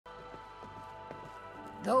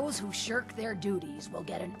Those who shirk their duties will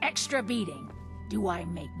get an extra beating. Do I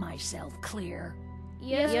make myself clear?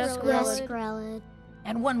 Yes, Grelad.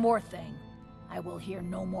 And one more thing. I will hear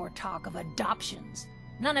no more talk of adoptions.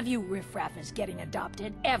 None of you riffraff is getting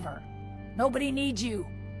adopted, ever. Nobody needs you.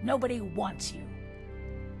 Nobody wants you.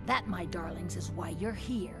 That, my darlings, is why you're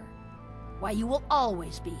here. Why you will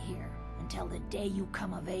always be here, until the day you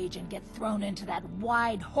come of age and get thrown into that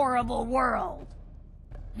wide, horrible world.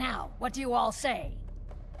 Now, what do you all say?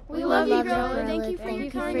 We love you, Grelad. Grelad. Thank you for your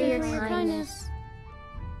kindness.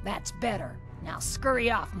 That's better. Now scurry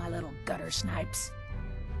off, my little gutter snipes.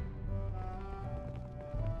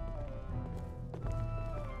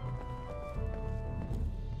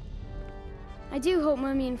 I do hope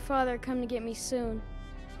Mommy and Father come to get me soon.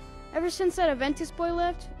 Ever since that Aventus boy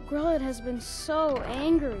left, Grelad has been so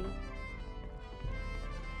angry.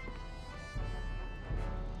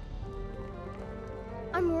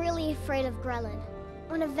 I'm really afraid of Grelad.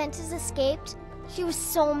 When Aventus escaped, she was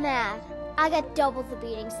so mad. I got double the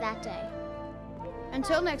beatings that day.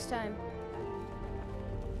 Until next time.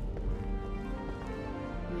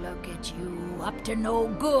 Look at you, up to no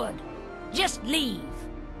good. Just leave.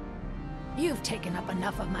 You've taken up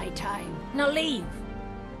enough of my time. Now leave.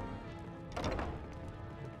 Don't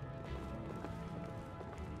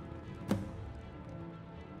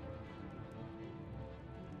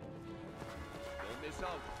miss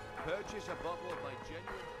out. Purchase a bottle of my genuine...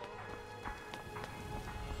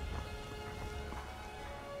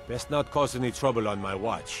 Best not cause any trouble on my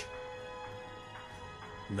watch.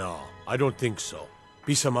 No, I don't think so.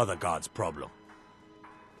 Be some other god's problem.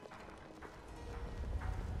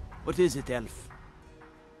 What is it, Elf?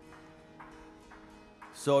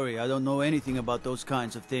 Sorry, I don't know anything about those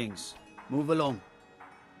kinds of things. Move along.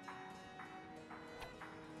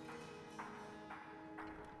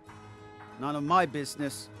 None of my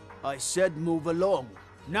business. I said move along.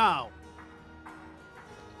 Now!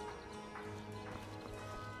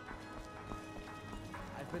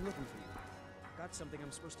 I've been looking for you. Got something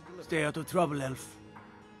I'm supposed to deliver. Stay out of trouble, Elf.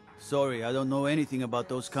 Sorry, I don't know anything about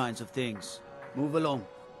those kinds of things. Move along.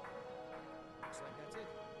 Looks like that's it.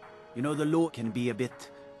 You know, the law can be a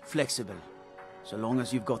bit flexible, so long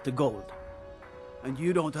as you've got the gold. And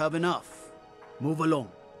you don't have enough. Move along.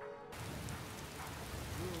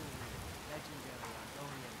 Legendary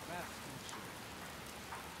Argonian craftsmanship.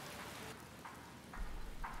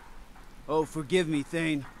 Oh, forgive me,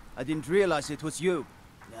 Thane. I didn't realize it was you.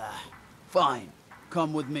 Ah, fine.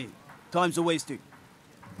 Come with me. Time's a wasting.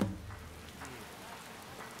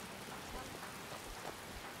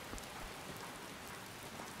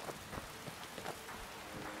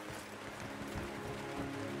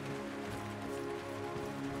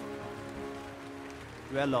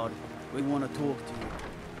 Grelad, we want to talk to you.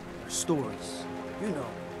 Your stories. You know,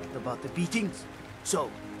 about the beatings.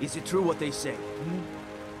 So, is it true what they say?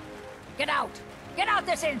 Get out! Get out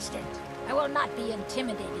this instant! I will not be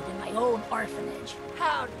intimidated in my own orphanage.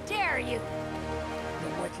 How dare you!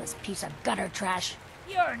 You worthless piece of gutter trash.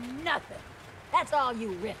 You're nothing. That's all you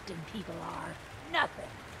Riften people are. Nothing.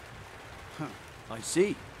 Huh, I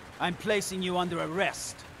see. I'm placing you under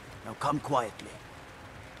arrest. Now come quietly.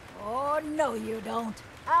 Oh, no you don't.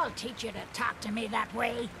 I'll teach you to talk to me that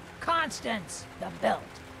way. Constance, the belt.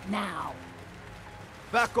 Now.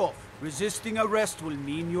 Back off. Resisting arrest will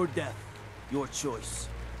mean your death. Your choice.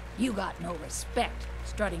 You got no respect,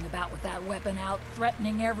 strutting about with that weapon out,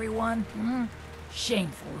 threatening everyone.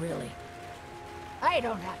 Shameful, really. I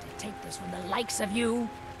don't have to take this from the likes of you.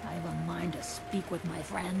 I have a mind to speak with my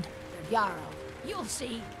friend, the Jarl. You'll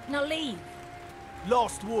see. Now leave.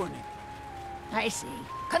 Last warning. I see.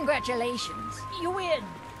 Congratulations. You win.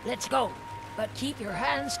 Let's go. But keep your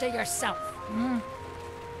hands to yourself.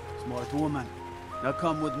 Smart woman. Now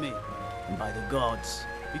come with me. And by the gods,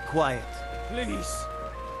 be quiet. Please.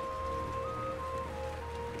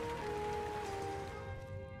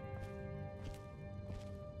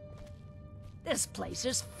 This place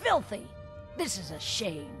is filthy. This is a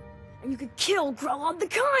shame. And you could kill Grelad the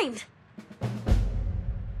Kind!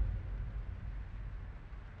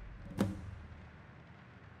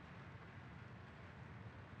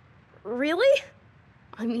 Really?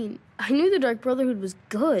 I mean, I knew the Dark Brotherhood was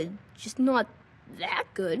good, just not that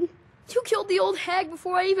good. You killed the old hag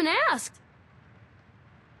before I even asked.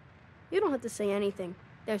 You don't have to say anything.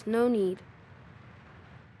 There's no need.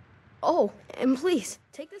 Oh, and please,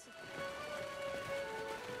 take this.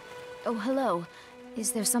 Oh, hello.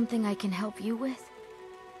 Is there something I can help you with?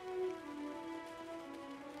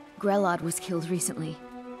 Grelad was killed recently.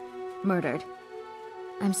 Murdered.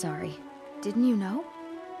 I'm sorry. Didn't you know?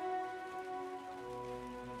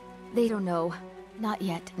 They don't know. Not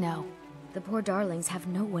yet, no. The poor darlings have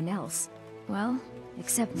no one else. Well,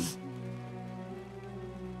 except me.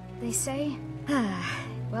 They say...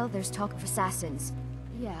 well, there's talk of assassins.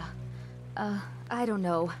 Yeah. I don't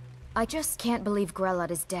know. I just can't believe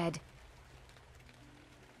Grelot is dead.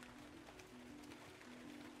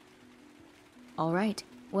 All right,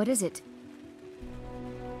 what is it?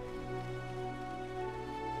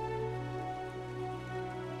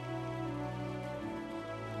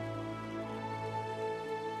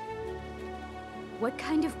 What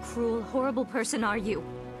kind of cruel, horrible person are you?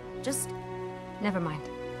 Just... never mind.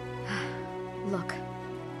 Look,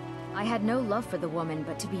 I had no love for the woman,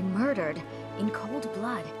 but to be murdered in cold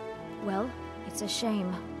blood... well, it's a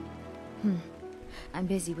shame. I'm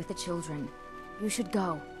busy with the children. You should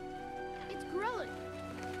go. It's Grelin!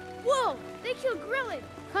 Whoa! They killed Grelin!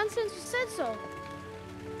 Constance said so.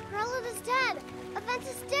 Grelin is dead!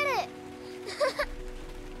 Aventus did it!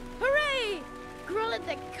 Hooray! Grelin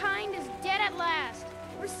the Kind is dead at last!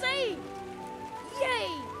 We're saved! Yay!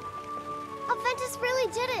 Aventus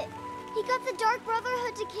really did it! He got the Dark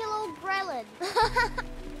Brotherhood to kill old Grelin!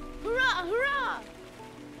 Hurrah! Hurrah!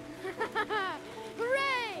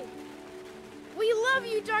 Hooray! We love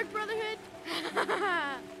you, Dark Brotherhood!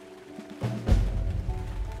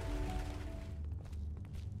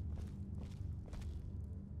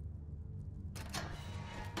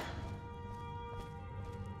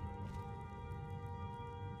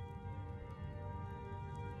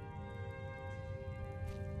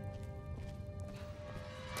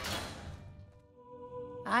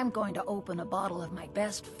 I'm going to open a bottle of my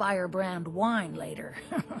best firebrand wine later.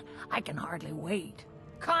 I can hardly wait.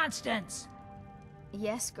 Constance!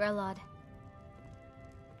 Yes, Grelod.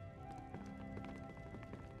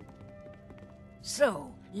 So,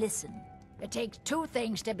 listen. It takes two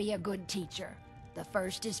things to be a good teacher. The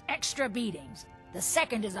first is extra beatings. The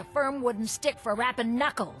second is a firm wooden stick for rapping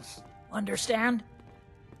knuckles. Understand?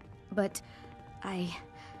 But I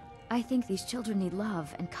think these children need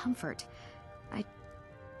love and comfort.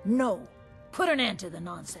 No. Put an end to the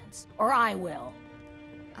nonsense, or I will.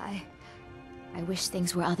 I wish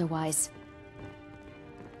things were otherwise.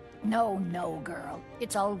 No, girl.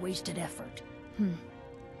 It's all wasted effort.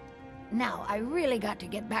 Now, I really got to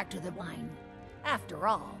get back to the wine. After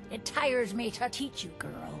all, it tires me to teach you,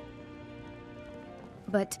 girl.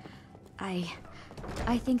 But I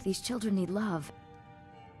think these children need love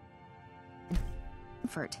and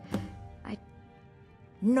comfort.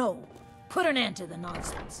 No. Put an end to the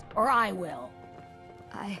nonsense, or I will.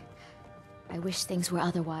 I wish things were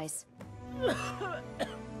otherwise.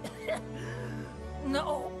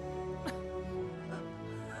 No.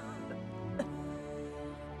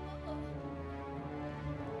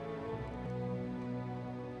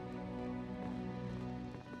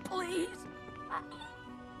 Please.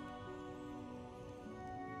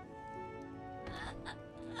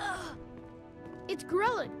 It's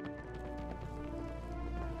Grelin!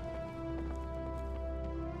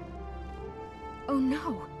 Oh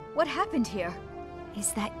no! What happened here?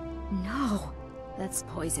 Is that... No! That's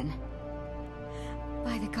poison.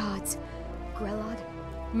 By the gods. Grelod?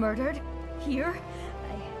 Murdered? Here?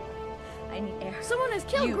 I need air. Someone has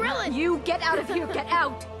killed Grelin! You get out of here! Get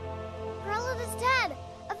out! Grelin is dead!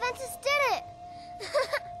 Aventus did it!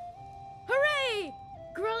 Hooray!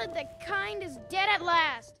 Grelin the Kind is dead at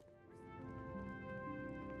last!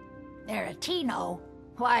 Aretino?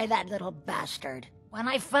 Why, that little bastard. When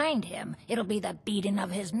I find him, it'll be the beating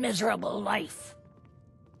of his miserable life.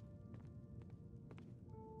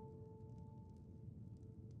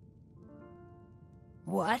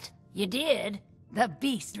 What? You did? The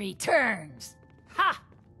beast returns! Ha!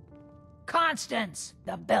 Constance,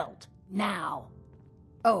 the belt, now.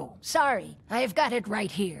 Oh, sorry, I've got it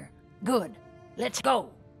right here. Good. Let's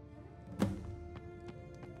go.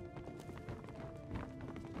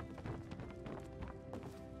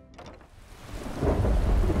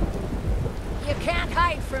 You can't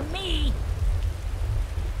hide from me!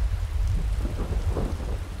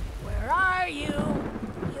 Where are you?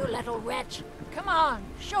 You little wretch. Come on,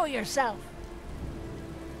 show yourself.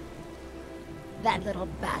 That little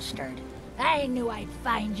bastard. I knew I'd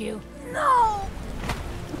find you. No!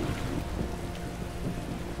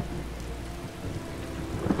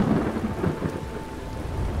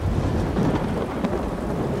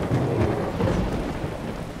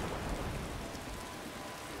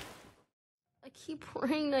 I keep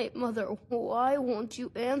praying, Night Mother. Why won't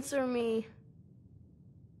you answer me?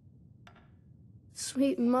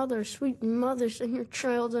 Sweet mother, send your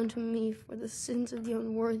child unto me, for the sins of the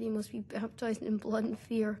unworthy must be baptized in blood and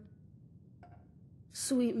fear.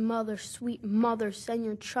 Sweet mother, send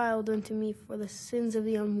your child unto me, for the sins of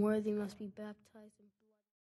the unworthy must be baptized.